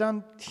because I've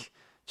done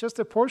just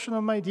a portion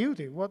of my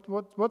duty.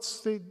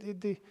 What's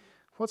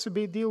the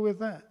big deal with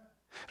that?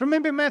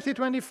 Remember Matthew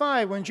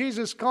 25 when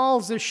Jesus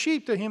calls the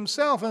sheep to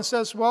himself and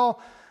says,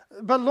 well,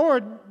 but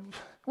Lord,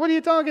 what are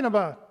you talking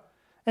about?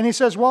 And he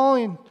says,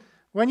 well,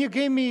 when you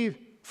gave me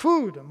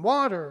food and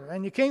water,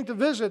 and you came to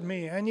visit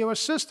me, and you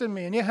assisted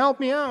me, and you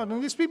helped me out.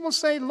 And these people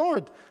say,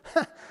 Lord,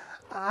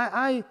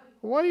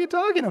 what are you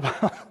talking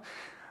about?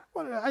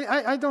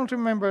 I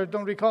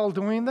don't recall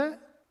doing that.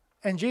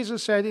 And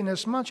Jesus said,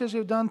 inasmuch as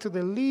you've done to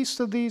the least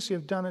of these,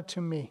 you've done it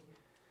to me.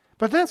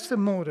 But that's the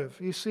motive,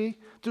 you see,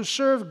 to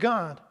serve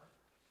God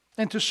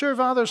and to serve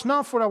others,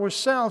 not for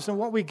ourselves and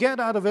what we get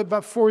out of it,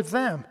 but for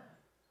them.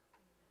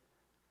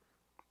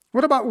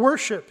 What about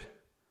worship?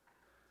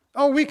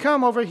 Oh, we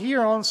come over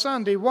here on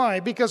Sunday. Why?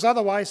 Because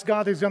otherwise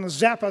God is going to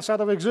zap us out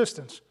of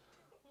existence.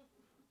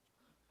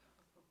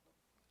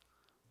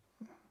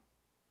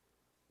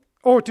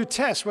 Or to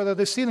test whether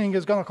the ceiling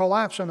is going to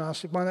collapse on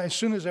us as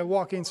soon as I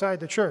walk inside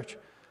the church.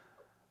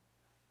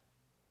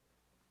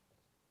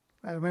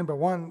 I remember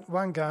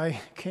one guy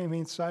came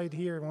inside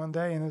here one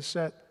day and he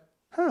said,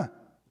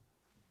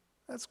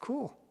 that's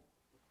cool.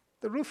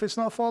 The roof is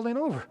not falling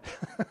over.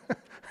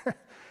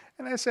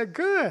 And I said,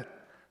 good.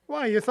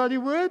 Why, you thought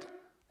you would?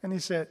 And he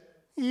said,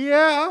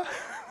 yeah.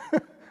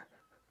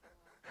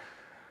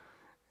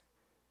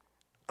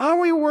 Are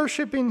we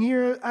worshiping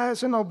here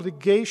as an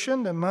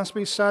obligation that must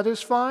be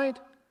satisfied?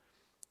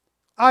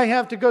 I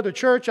have to go to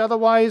church,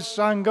 otherwise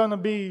I'm going to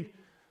be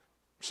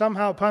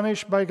somehow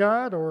punished by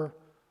God, or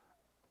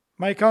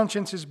my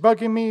conscience is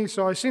bugging me,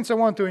 so since I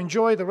want to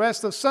enjoy the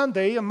rest of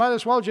Sunday, I might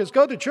as well just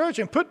go to church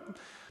and put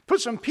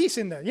some peace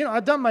in there.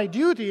 I've done my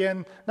duty,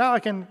 and now I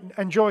can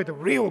enjoy the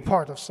real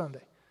part of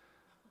Sunday.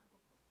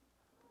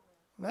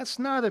 That's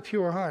not a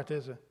pure heart,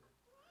 is it?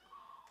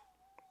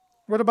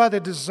 What about the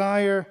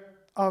desire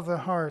of the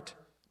heart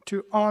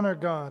to honor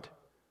God,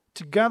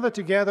 to gather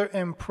together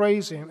and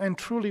praise Him and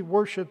truly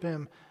worship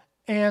Him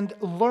and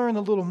learn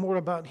a little more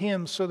about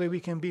Him so that we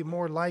can be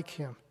more like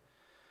Him?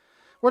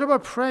 What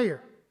about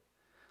prayer?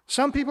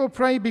 Some people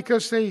pray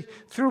because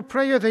through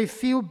prayer they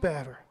feel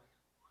better.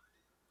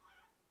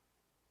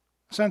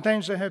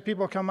 Sometimes I have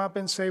people come up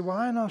and say, well,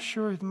 I'm not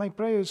sure if my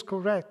prayer is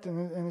correct.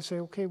 And I say,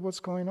 okay, what's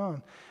going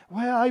on?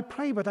 Well, I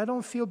pray, but I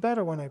don't feel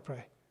better when I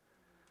pray.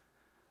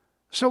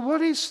 So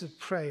what is the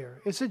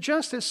prayer? Is it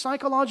just a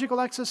psychological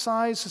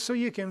exercise so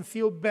you can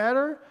feel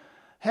better,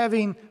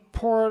 having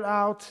poured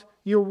out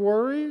your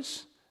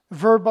worries,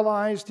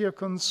 verbalized your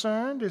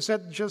concern? Is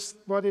that just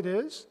what it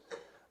is?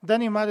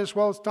 Then you might as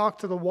well talk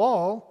to the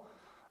wall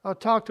or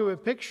talk to a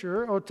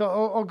picture,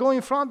 or go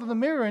in front of the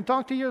mirror and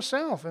talk to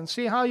yourself and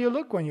see how you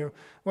look when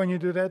you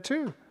do that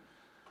too?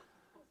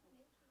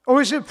 Or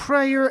is it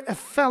prayer a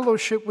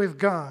fellowship with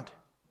God?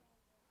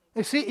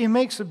 You see, it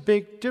makes a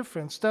big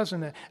difference,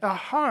 doesn't it? A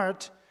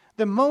heart,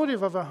 the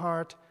motive of a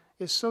heart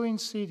is so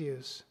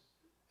insidious,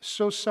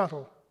 so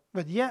subtle,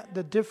 but yet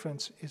the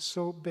difference is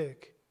so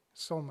big,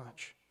 so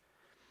much.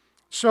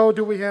 So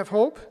do we have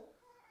hope?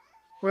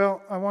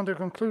 Well, I want to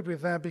conclude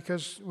with that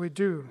because we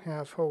do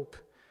have hope.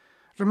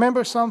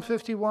 Remember Psalm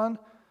 51,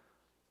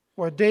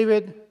 where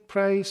David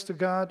prays to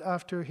God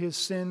after his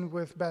sin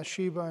with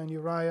Bathsheba and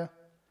Uriah?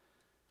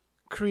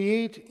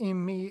 Create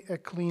in me a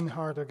clean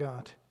heart, O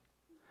God,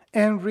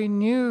 and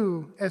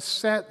renew a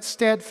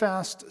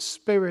steadfast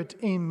spirit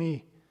in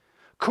me.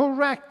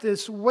 Correct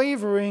this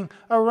wavering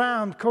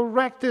around.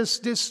 Correct this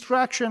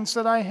distractions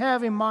that I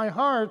have in my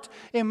heart,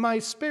 in my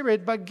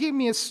spirit. But give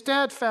me a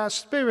steadfast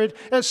spirit,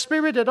 a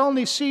spirit that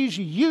only sees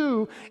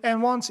you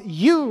and wants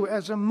you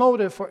as a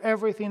motive for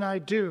everything I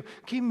do.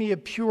 Give me a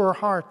pure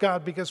heart,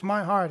 God, because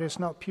my heart is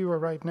not pure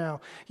right now.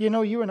 You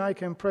know, you and I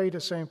can pray the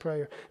same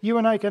prayer. You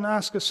and I can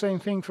ask the same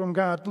thing from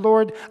God.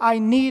 Lord, I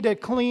need a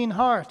clean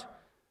heart.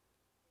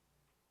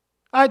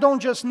 I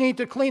don't just need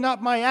to clean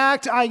up my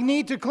act, I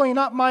need to clean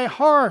up my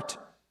heart.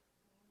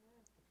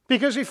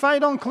 Because if I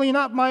don't clean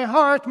up my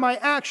heart, my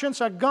actions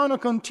are going to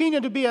continue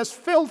to be as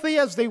filthy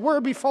as they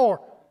were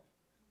before.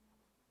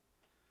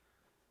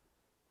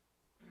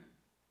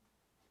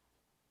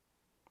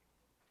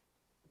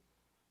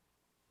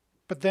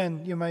 But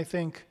then you might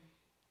think,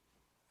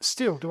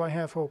 still, do I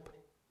have hope?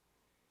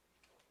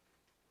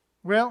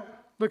 Well,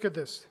 look at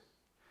this.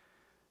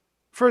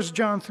 1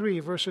 John 3,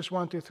 verses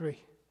 1 to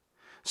 3.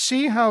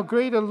 See how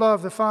great a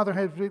love the Father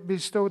has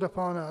bestowed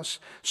upon us,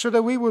 so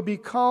that we will be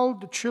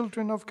called the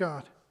children of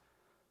God.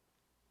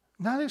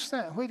 Notice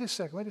that. Wait a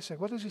second.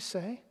 What does he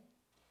say?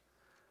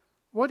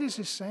 What is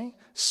he saying?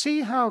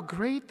 See how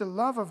great the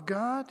love of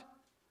God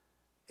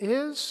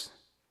is.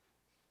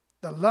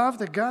 The love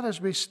that God has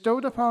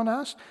bestowed upon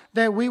us,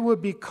 that we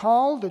would be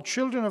called the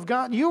children of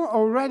God. You are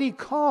already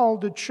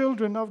called the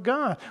children of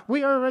God.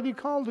 We are already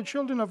called the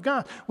children of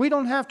God. We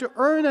don't have to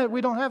earn it.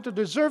 We don't have to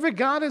deserve it.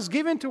 God has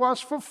given to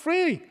us for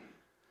free.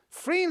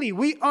 Freely.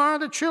 We are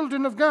the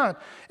children of God.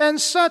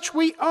 And such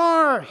we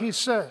are, he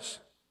says.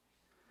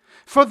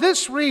 For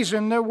this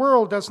reason, the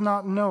world does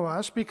not know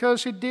us,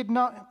 because it did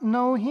not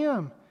know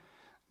him.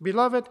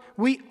 Beloved,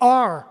 we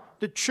are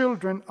the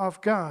children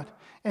of God,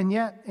 and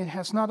yet it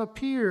has not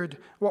appeared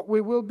what we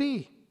will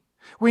be.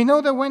 We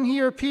know that when he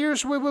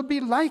appears, we will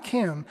be like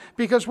him,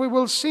 because we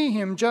will see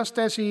him just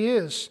as he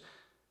is.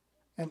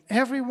 And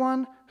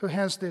everyone who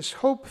has this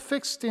hope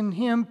fixed in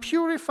him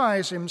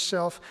purifies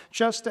himself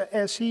just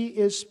as he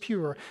is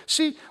pure.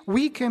 See,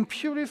 we can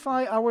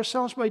purify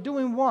ourselves by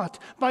doing what?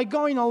 By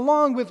going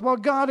along with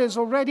what God is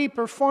already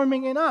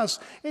performing in us.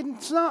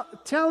 It's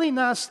not telling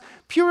us,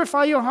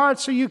 purify your heart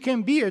so you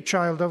can be a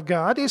child of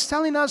God. It's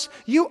telling us,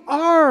 you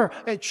are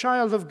a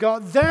child of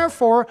God.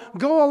 Therefore,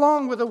 go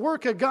along with the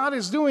work that God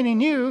is doing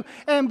in you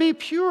and be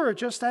pure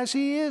just as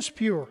he is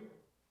pure.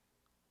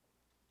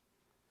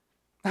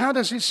 How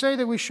does he say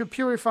that we should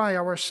purify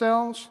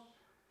ourselves?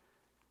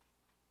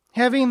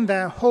 Having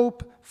that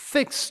hope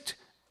fixed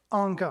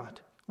on God.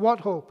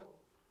 What hope?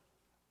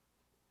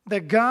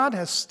 That God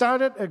has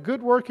started a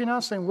good work in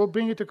us and will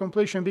bring it to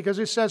completion, because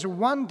it says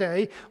one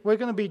day we're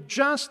going to be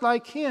just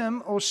like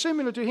him or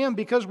similar to him,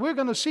 because we're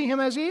going to see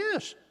him as he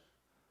is.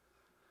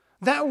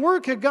 That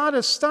work that God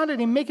has started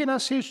in making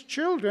us his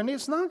children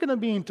is not going to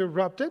be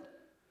interrupted.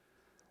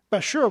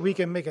 But sure, we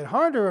can make it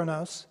harder on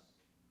us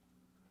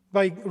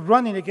by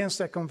running against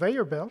that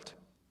conveyor belt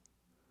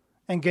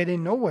and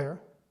getting nowhere.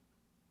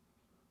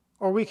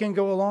 Or we can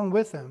go along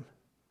with them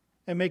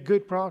and make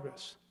good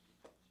progress.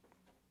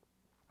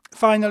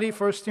 Finally,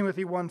 1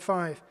 Timothy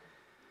 1:5.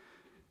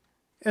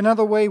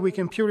 Another way we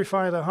can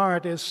purify the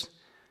heart is,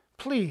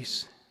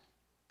 please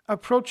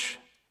approach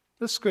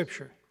the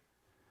Scripture,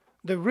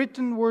 the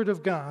written Word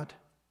of God,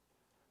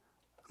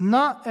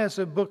 not as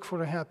a book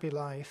for a happy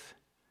life,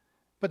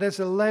 but as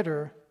a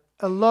letter,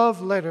 a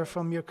love letter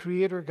from your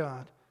Creator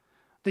God,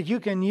 that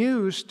you can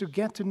use to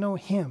get to know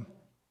him.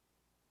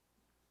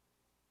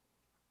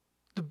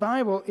 The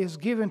Bible is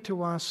given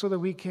to us so that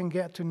we can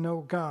get to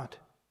know God,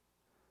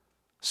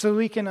 so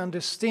we can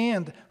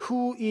understand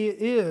who he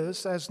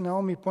is, as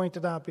Naomi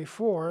pointed out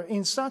before,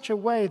 in such a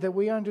way that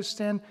we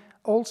understand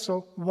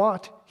also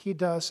what he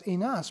does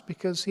in us,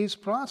 because his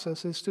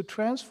process is to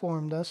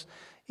transform us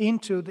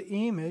into the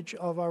image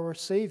of our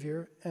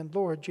Savior and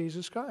Lord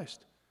Jesus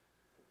Christ.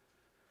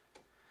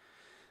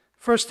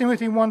 1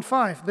 Timothy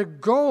 1:5, the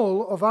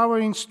goal of our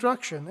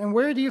instruction. And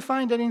where do you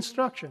find that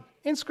instruction?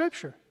 In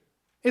Scripture.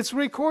 It's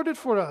recorded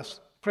for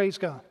us. Praise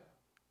God.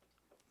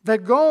 The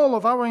goal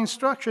of our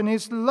instruction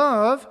is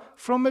love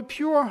from a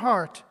pure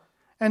heart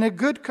and a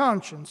good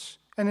conscience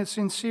and a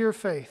sincere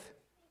faith.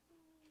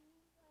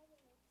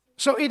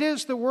 So it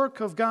is the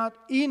work of God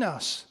in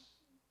us.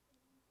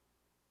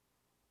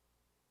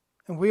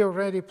 And we are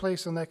already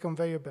placed on that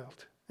conveyor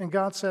belt. And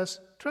God says,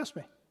 trust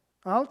me,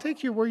 I'll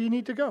take you where you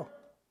need to go.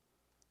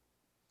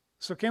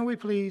 So can we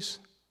please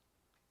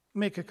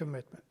make a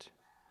commitment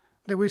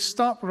that we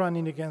stop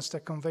running against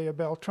that conveyor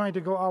belt, trying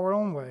to go our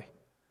own way.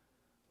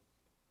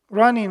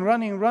 Running,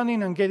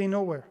 and getting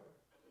nowhere.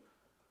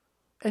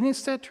 And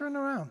instead turn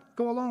around,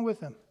 go along with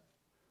Him.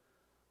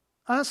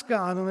 Ask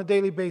God on a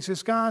daily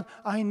basis, God,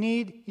 I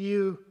need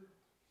you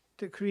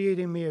to create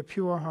in me a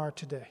pure heart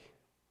today.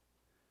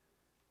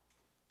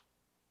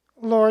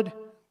 Lord,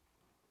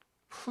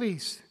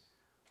 please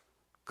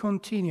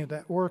continue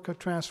that work of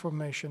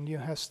transformation you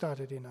have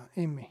started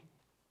in me.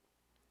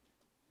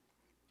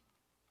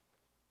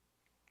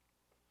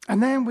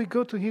 And then we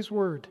go to His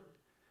Word,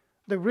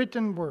 the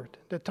written Word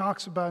that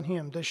talks about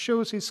Him, that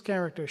shows His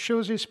character,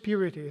 shows His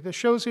purity, that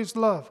shows His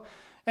love,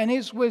 and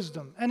His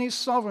wisdom, and His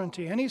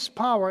sovereignty, and His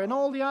power, and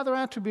all the other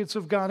attributes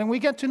of God. And we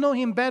get to know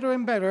Him better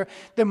and better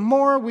the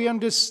more we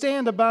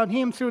understand about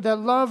Him through that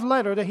love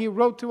letter that He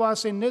wrote to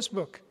us in this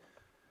book.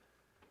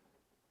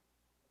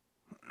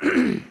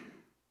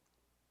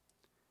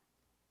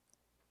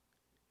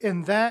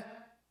 And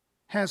that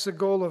has the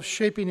goal of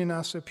shaping in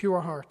us a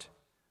pure heart,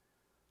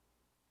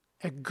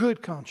 a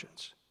good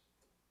conscience,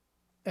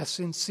 a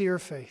sincere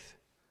faith.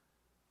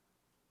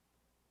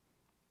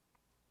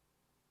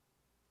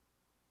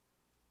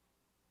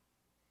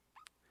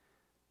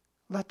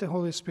 Let the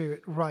Holy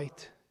Spirit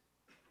write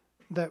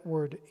that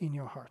word in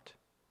your heart.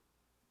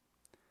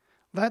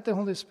 Let the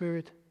Holy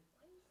Spirit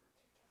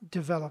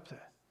develop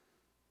that.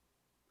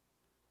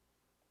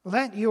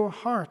 Let your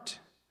heart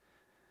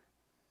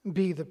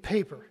be the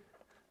paper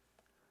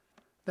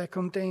that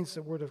contains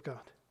the Word of God.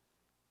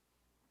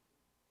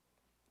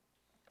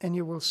 And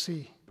you will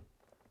see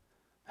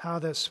how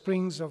the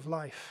springs of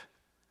life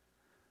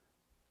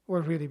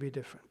will really be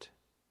different.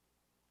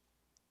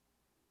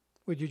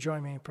 Would you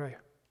join me in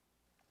prayer?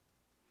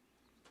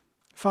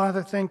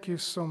 Father, thank you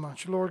so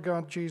much. Lord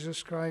God,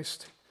 Jesus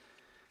Christ,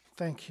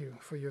 thank you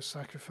for your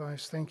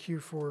sacrifice. Thank you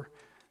for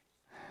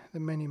the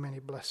many, many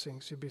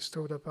blessings you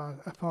bestowed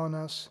upon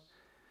us.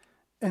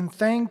 And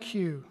thank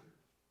you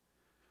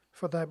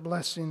for that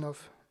blessing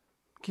of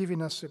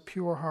giving us a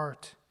pure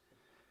heart,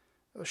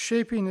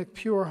 shaping a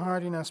pure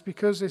heart in us,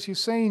 because as you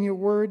say in your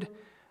word,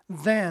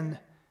 then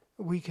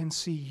we can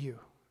see you.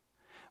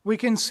 We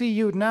can see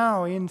you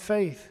now in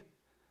faith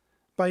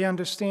by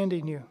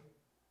understanding you.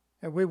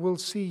 And we will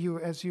see you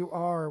as you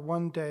are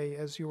one day,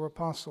 as your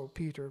apostle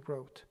Peter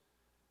wrote.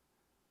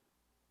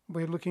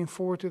 We're looking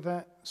forward to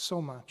that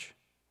so much.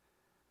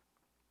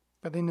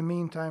 But in the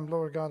meantime,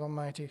 Lord God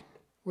Almighty,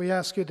 we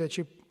ask you that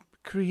you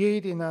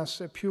create in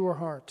us a pure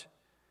heart,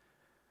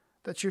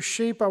 that you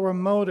shape our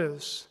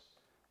motives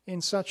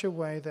in such a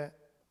way that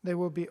they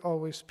will be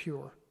always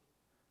pure,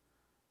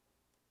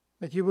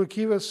 that you will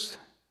give us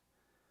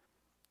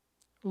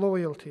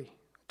loyalty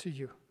to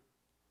you,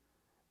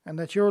 and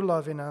that your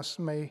love in us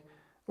may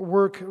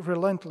work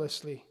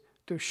relentlessly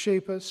to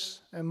shape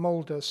us and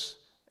mold us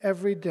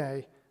every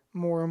day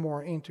more and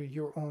more into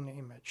your own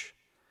image.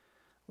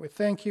 We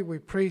thank you, we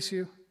praise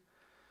you,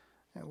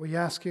 and we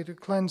ask you to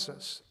cleanse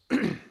us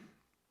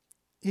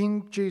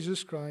in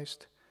Jesus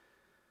Christ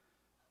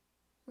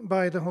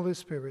by the Holy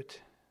Spirit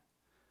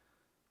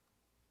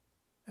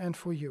and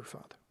for you,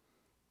 Father.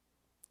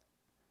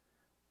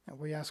 And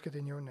we ask it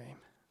in your name.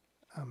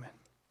 Amen.